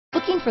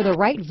Looking for the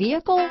right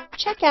vehicle?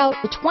 Check out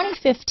the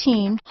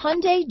 2015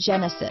 Hyundai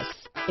Genesis.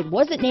 It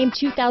wasn't named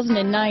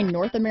 2009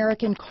 North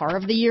American Car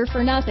of the Year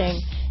for nothing.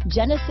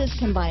 Genesis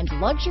combines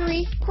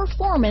luxury,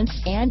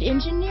 performance, and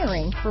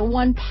engineering for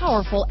one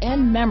powerful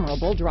and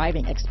memorable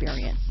driving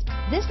experience.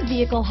 This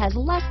vehicle has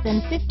less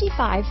than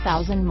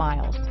 55,000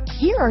 miles.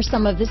 Here are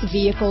some of this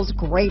vehicle's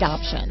great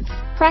options: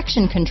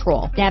 traction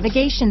control,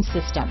 navigation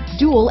system,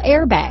 dual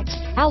airbags,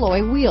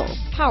 alloy wheels,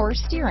 power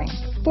steering,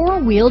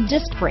 four-wheel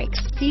disc brakes,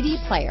 CD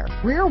player,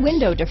 rear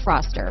window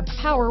defroster,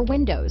 power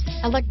windows,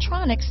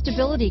 electronic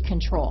stability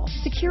control,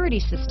 security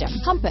system,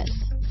 compass,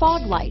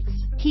 fog lights,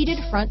 heated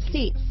front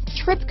seats,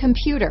 trip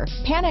computer,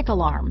 panic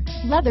alarm,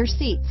 leather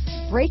seats,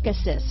 brake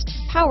assist,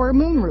 power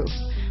moonroof.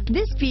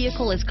 This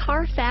vehicle is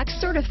CARFAX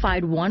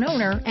certified one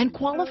owner and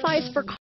qualifies for